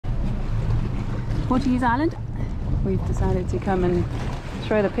Portuguese Island. We've decided to come and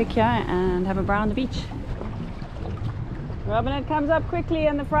throw the pick here and have a braai on the beach. Robin, it comes up quickly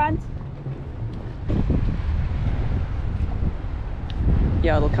in the front.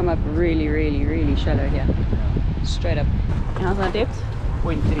 Yeah, it'll come up really, really, really shallow here. Straight up. How's our depth?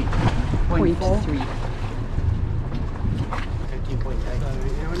 0.3. 0.3. 13.8.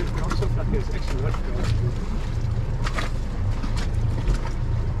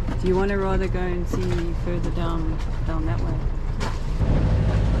 Do you want to rather go and see further down that way?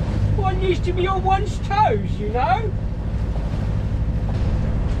 One used to be on one's toes, you know?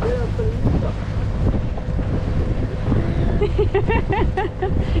 Is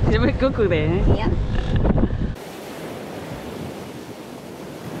it a bit cuckoo there, eh? Yeah.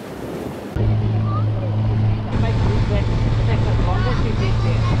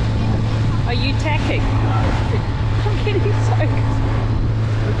 Are you tacking? I'm getting soaked.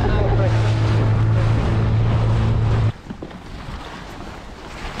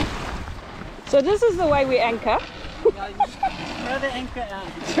 So this is the way we anchor. Throw the anchor out.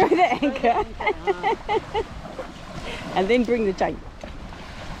 Throw the anchor. And then bring the chain.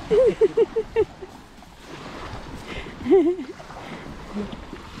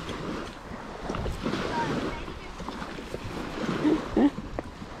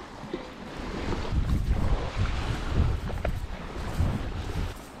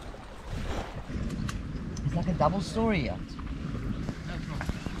 It's like a double story yacht.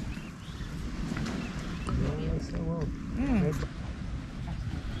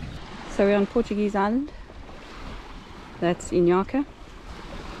 So we're on Portuguese Island. That's Inhaca.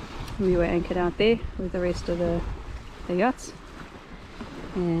 We were anchored out there with the rest of the yachts,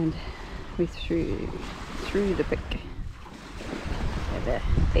 and we threw the pick there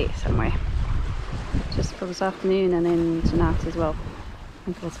somewhere, just for this afternoon and then tonight as well. I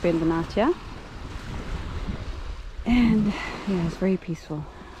think we'll spend the night here, and yeah, it's very peaceful.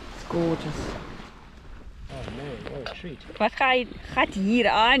 It's gorgeous. Oh man, what a treat. Wat gaat hier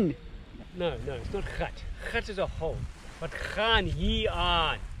aan? No, it's not gat. Gat is a hole. Wat gaan hier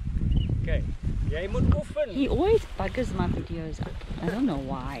aan? Okay, jy moet oefen. He always buggers my videos up. I don't know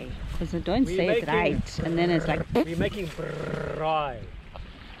why, because I don't say it right, and then it's like we're making braai.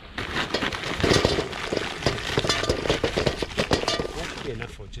 Won't be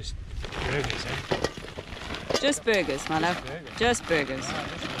enough for just burgers, eh? just burgers, my love. Just burgers.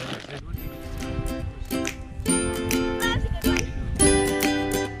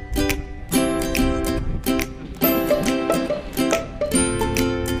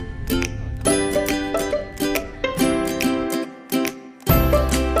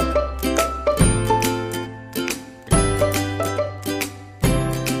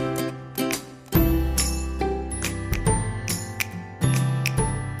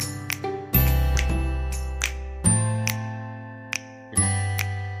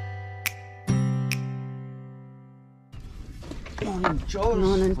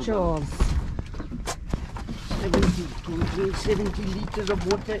 Morning, Jaws. 70 litres of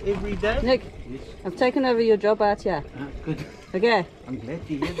water every day. Nick, yes. I've taken over your job out here. Good. Okay. I'm glad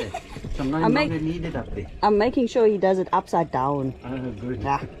to hear that. So I'm no longer needed up there. I'm making sure he does it upside down. Oh, good.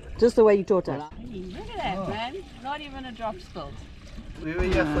 Yeah, just the way you taught us. Look at that, man. Not even a drop spilled. We were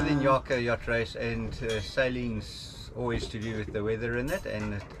here for the Inhaca yacht race, and sailing's always to do with the weather in it,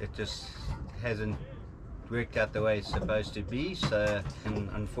 and it just hasn't worked out the way it's supposed to be. So, and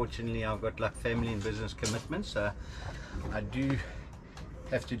unfortunately I've got like family and business commitments, so I do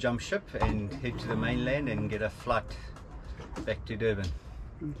have to jump ship and head to the mainland and get a flight back to Durban.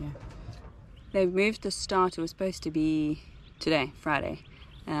 Okay. They've moved the start. It was supposed to be today, Friday.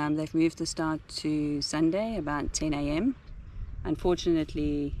 They've moved the start to Sunday about 10 a.m.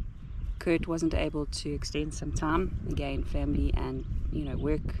 Unfortunately, Kurt wasn't able to extend some time. Again, family and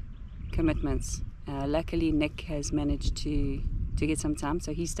work commitments. Luckily, Nick has managed to get some time,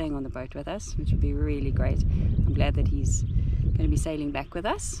 so he's staying on the boat with us, which would be really great. I'm glad that he's going to be sailing back with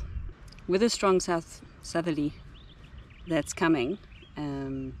us. With a strong southerly that's coming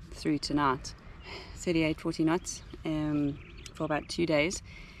through tonight, 38-40 knots for about 2 days,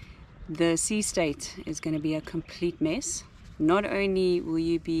 the sea state is going to be a complete mess. Not only will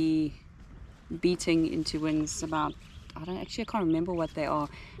you be beating into winds about, I can't remember what they are,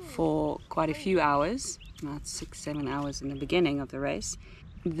 for quite a few hours, about 6-7 hours in the beginning of the race.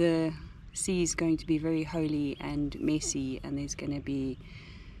 The sea is going to be very holy and messy, and there's going to be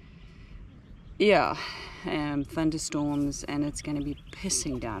thunderstorms, and it's going to be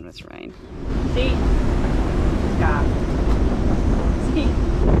pissing down with rain. See? Sky. See?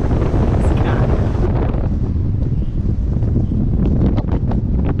 Sky.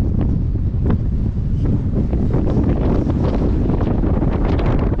 1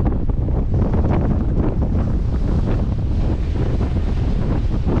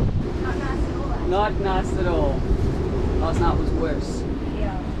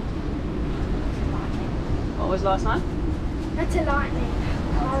 What was last night? That's a lightning.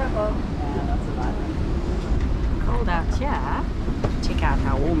 Horrible. Yeah, that's a lightning. Cold out here. Check out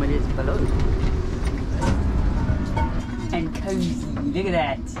how warm it is below. And cozy. Look at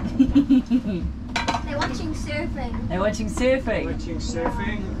that. They're watching surfing. They're watching surfing. Watching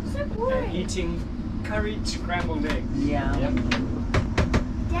surfing So boring. and eating curried scrambled eggs. Yeah. Yep.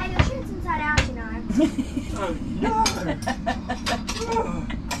 Dad, your shirt's inside out, you know. Oh no!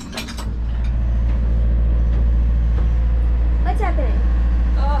 What's happening?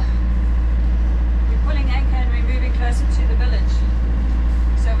 Oh, we're pulling anchor and we're moving closer to the village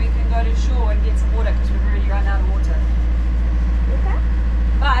so we can go to shore and get some water because we've already run out of water. Okay.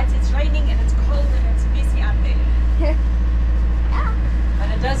 But it's raining and it's cold and it's messy out there. Yeah.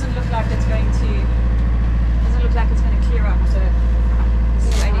 And it doesn't look like it's going to clear up, so this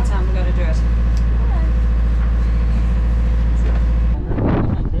is the only time we've got to do it.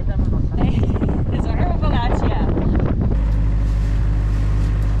 It's horrible out here.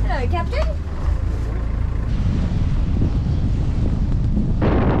 Hello, Captain.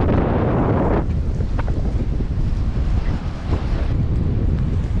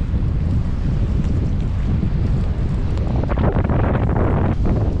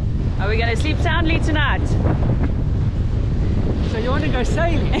 Are we going to sleep soundly tonight? So you want to go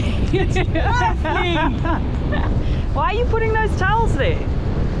sailing? Why are you putting those towels there?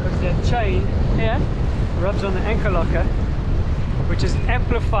 Because that chain Yeah. rubs on the anchor locker, which is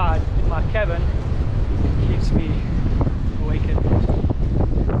amplified in my cabin. It keeps me awake at night.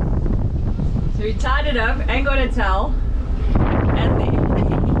 So we tied it up and got a towel. And then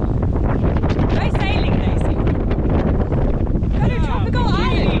go sailing, Daisy. Go to tropical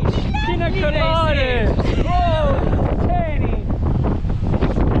island. Pina coladas! Whoa! Tanny!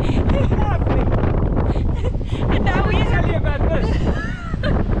 And now we Tell you about this.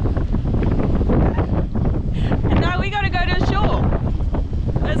 And now we gotta go to shore.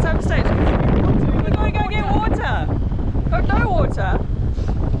 Let's have stage. We're gonna go get water. Got no water.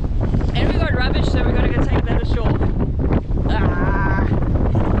 And we got rubbish, so we gotta go take that ashore. Ah.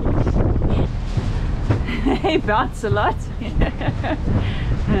 He bounce a lot.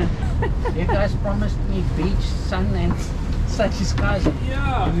 You guys promised me beach, sun and such skies.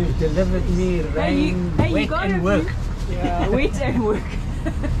 Yeah! You delivered me rain, Hey, you wet gotta and work. Yeah. Wait and work.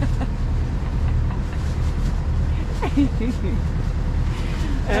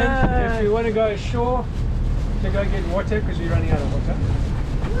 And if you want to go ashore to go get water because we're running out of water,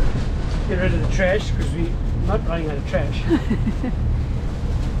 get rid of the trash because we're not running out of trash.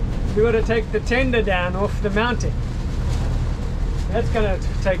 We got to take the tender down off the mountain. That's going to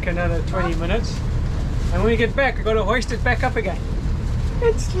take another 20 minutes. And when we get back, we've got to hoist it back up again.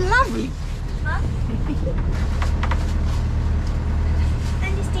 It's lovely.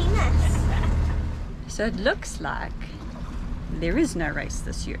 Understand this. So it looks like there is no race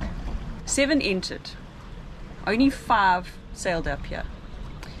this year. 7 entered. Only 5 sailed up here.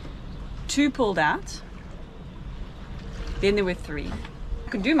 2 pulled out. Then there were 3. I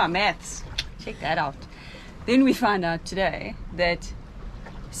can do my maths. Check that out. Then we find out today that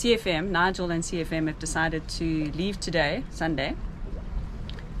CFM, Nigel and CFM have decided to leave today, Sunday.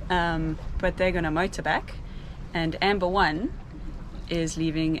 But they're going to motor back. And Amber 1 is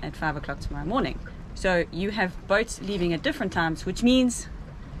leaving at 5 o'clock tomorrow morning. So you have boats leaving at different times, which means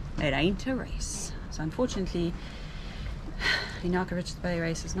it ain't a race. So unfortunately, the Inhaca Richards Bay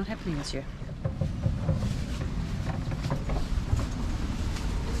race is not happening this year.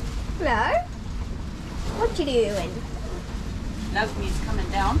 Hello? What you doing? Love me's coming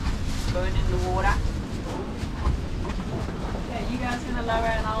down, going in the water. Okay, you guys gonna lower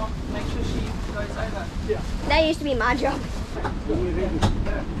and I'll make sure she goes over. That used to be my job.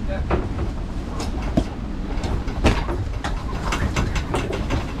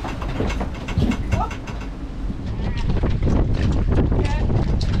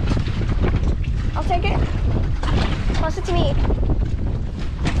 I'll take it. Pass it to me.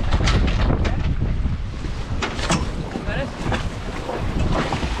 Got it?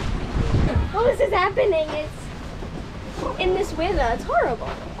 Well, this is happening. It's in this weather. It's horrible.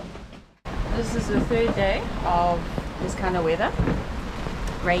 This is the 3rd day of this kind of weather.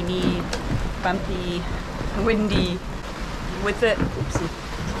 Rainy, bumpy, windy, with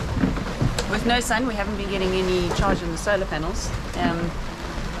no sun. We haven't been getting any charge in the solar panels,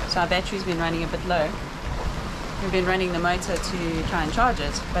 so our battery's been running a bit low. We've been running the motor to try and charge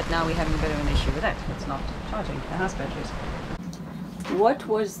it, but now we're having a bit of an issue with that. It's not charging the house batteries. What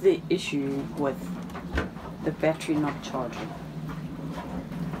was the issue with the battery not charging?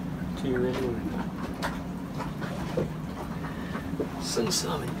 Do you really want to know? Since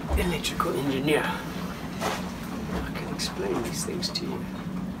I'm an electrical engineer, explain these things to you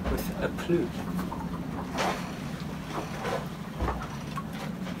with a plume.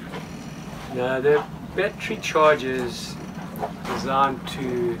 Now the battery charge is designed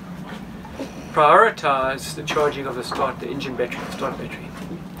to prioritize the charging of the engine battery, the start battery.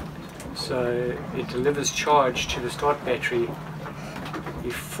 So it delivers charge to the start battery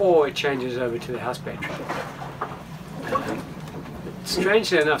before it changes over to the house battery.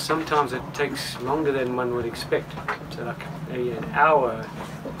 Strangely enough, sometimes it takes longer than one would expect. So like maybe an hour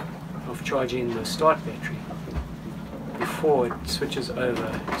of charging the start battery before it switches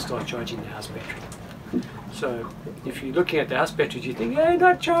over to start charging the house battery. So if you're looking at the house battery, you think, hey,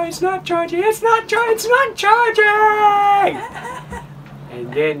 it's not charging, it's not charging!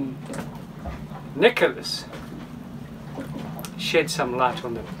 And then Nicholas shed some light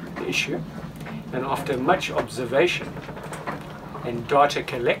on the issue, and after much observation and data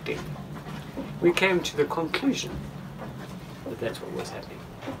collecting, we came to the conclusion that that's what was happening.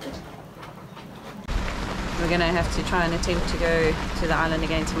 We're going to have to try and attempt to go to the island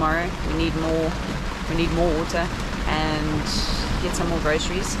again tomorrow. We need more water and get some more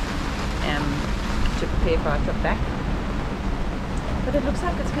groceries to prepare for our trip back. But it looks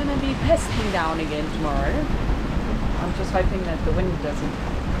like it's going to be pissing down again tomorrow. I'm just hoping that the wind doesn't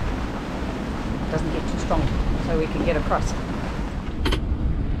get too strong so we can get across.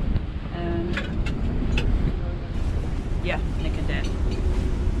 Yeah, Nick and Dad.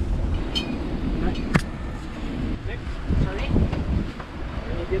 Sorry?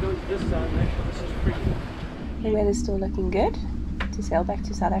 When you get onto this side, make sure this is free. The weather's still looking good to sail back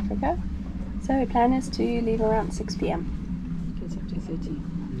to South Africa. So our plan is to leave around 6 p.m. It's up to 30.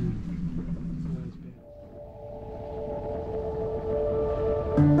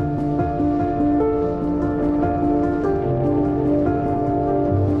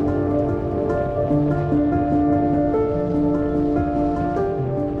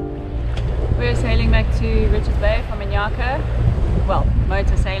 We're sailing back to Richards Bay from Inhaca. Well,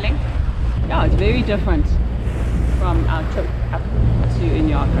 motor sailing. Yeah, it's very different from our trip up to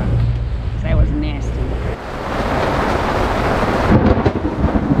Inhaca. That was nasty.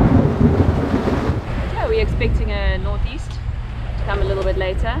 Yeah, we're expecting a northeast to come a little bit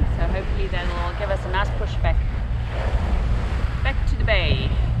later, so hopefully that will give us a nice push back to the bay.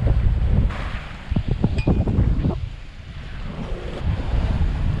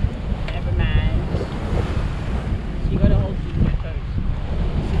 Never mind. You gotta hold your toes.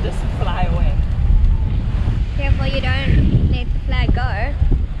 So just fly away. Careful you don't let the flag go.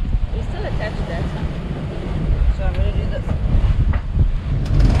 We're still attached to that. So I'm gonna do this.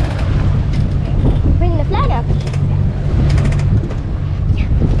 Bring the flag up.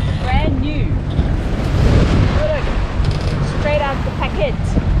 Brand new. Look, straight out the packet.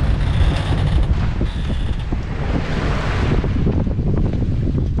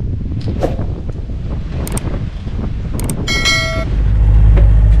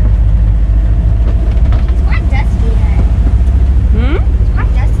 It's quite dusty though. It's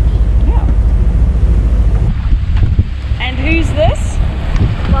quite dusty. Yeah. And who's this?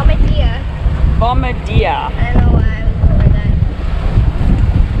 Bombardier. Bombardier. I don't know why I was over that.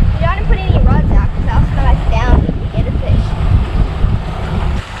 You don't want to put any rods out because they'll splash down if you get a fish.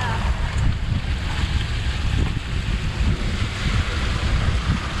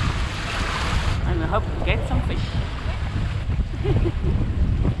 And I hope we get some fish.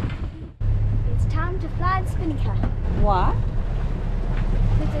 It's time to fly the spinnaker Why?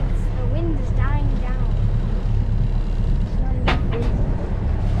 because the wind is dying down. It's not enough wind.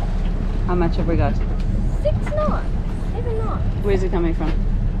 How much have we got? 6 knots, 7 knots. Where's it coming from?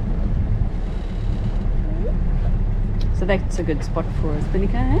 So that's a good spot for a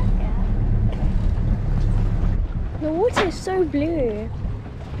spinnaker, eh? The water is so blue.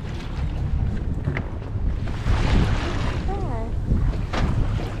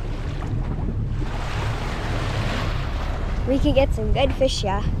 We could get some good fish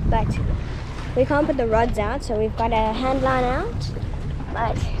here, but we can't put the rods out, so we've got a hand line out,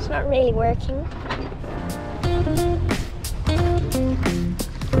 but it's not really working.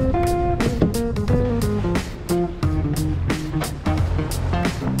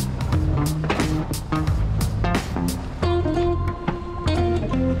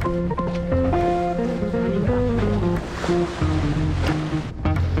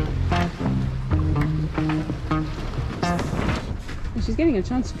 She's getting a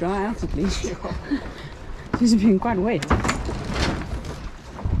chance to dry out at least. She's been quite wet.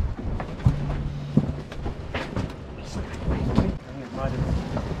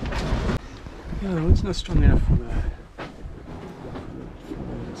 No, it's not strong enough for the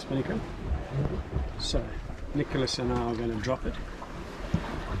spinnaker. So Nicholas and I are going to drop it.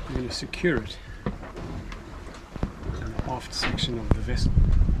 We're going to secure it in the aft section of the vessel.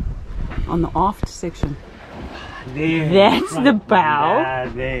 On the aft section. There. That's right. the bow.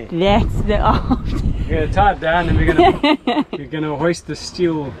 There. That's the aft. We're going to tie it down and we're going to hoist the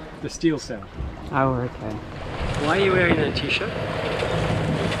steel sail. Oh, okay. Why are you wearing that t-shirt?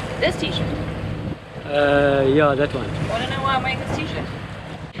 This t-shirt. Yeah, that one. Want to know why I'm wearing this t-shirt?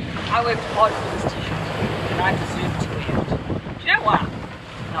 I worked hard for this t-shirt and I deserve to wear it. Do you know why?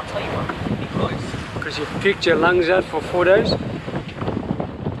 And I'll tell you why. Because you peaked your lungs out for 4 days?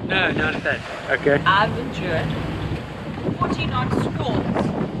 No, not that. Okay. I've endured 40-knot squalls,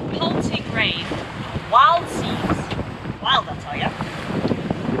 pelting rain, wild seas. Wild, I'll tell ya.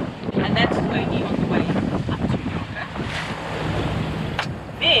 And that's only on the way up to Inhaca.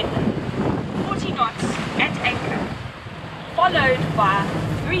 Then 40 knots at anchor, followed by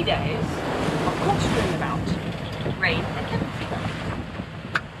 3 days of corkscrewing about, rain and cabin fever.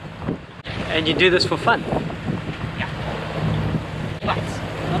 And you do this for fun? Yeah. But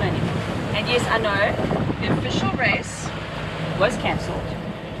not only. And yes, I know the official race was cancelled.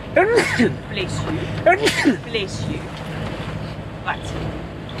 Bless you. Bless you. But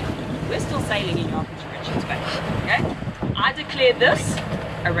we're still sailing in Inhaca to Richards Bay. Okay? I declare this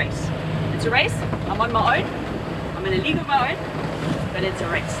a race. It's a race. I'm on my own. I'm in a league of my own. But it's a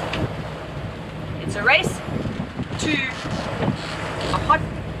race. It's a race to a hot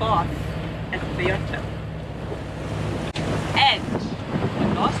bath at the yacht club. And the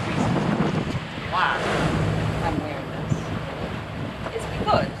last reason why I'm wearing this is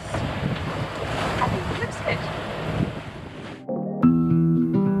because I think it looks good.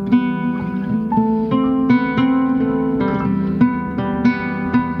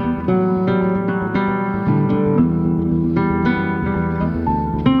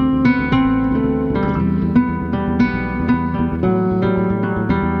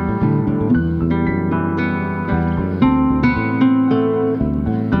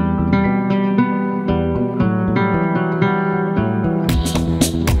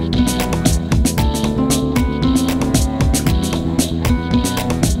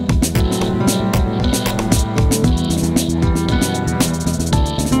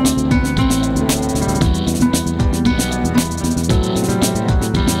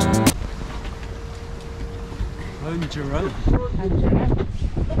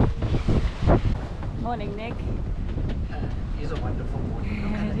 Morning, Nick. It's a wonderful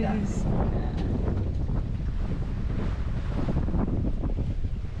morning. Look at Yeah, that. it is.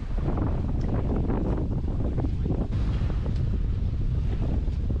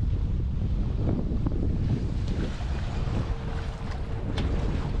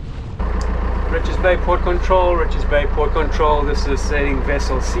 Richards Bay Port Control, Richards Bay Port Control. This is sailing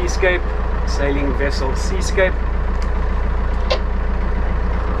vessel Seascape. Sailing vessel Seascape.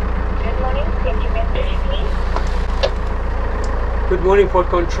 Good morning, safety message, please. Good morning, Port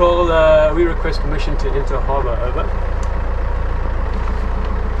Control. We request permission to enter harbour. Over.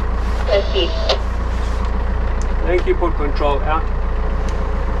 Proceed. Thank you, Port Control. Out.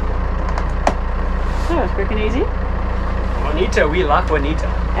 So it's quick and easy. Juanita, we like Juanita.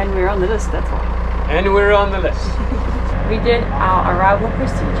 And we're on the list, that's why. And we're on the list. We did our arrival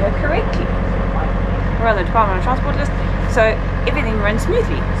procedure correctly. We're on the Department of Transport list, so everything runs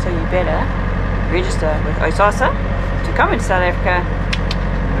smoothly. So you better register with OSASA to come into South Africa.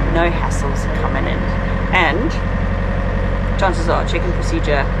 No hassles coming in. And chances are check-in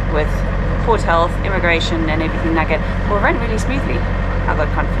procedure with Port Health, immigration and everything like that will run really smoothly. I've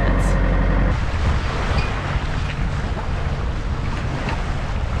got confidence.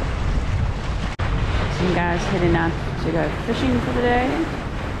 Some guys heading out to go fishing for the day.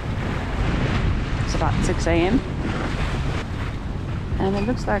 It's about 6 a.m. and it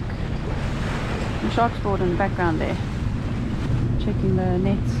looks like the shark's board in the background there, checking the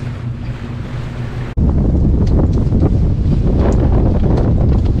nets.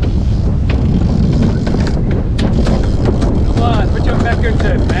 Come on, put your back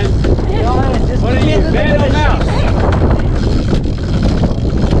into it, man. What are you, man or mouse?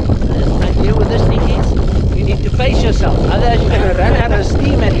 The idea with this thing is you need to face yourself, otherwise you're going to run out of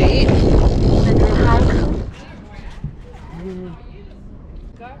steam at the end.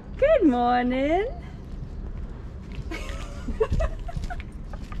 Good morning.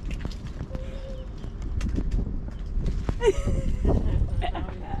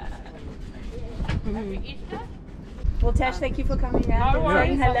 Well, Tash, thank you for coming round and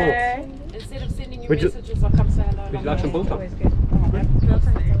saying hello. Instead of sending you Would you- messages, I'll come say hello. Would you like some bullpup? Always good.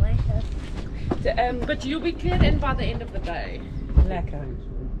 But you'll be cleared in by the end of the day. Lekker.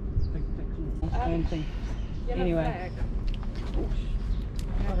 Same thing. Anyway.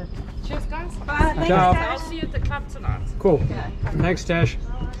 Cheers, guys. Bye. Ciao. I'll see you at the club tonight. Cool. Thanks, Tash.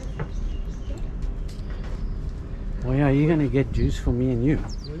 Oh yeah, you're gonna get juice for me and you.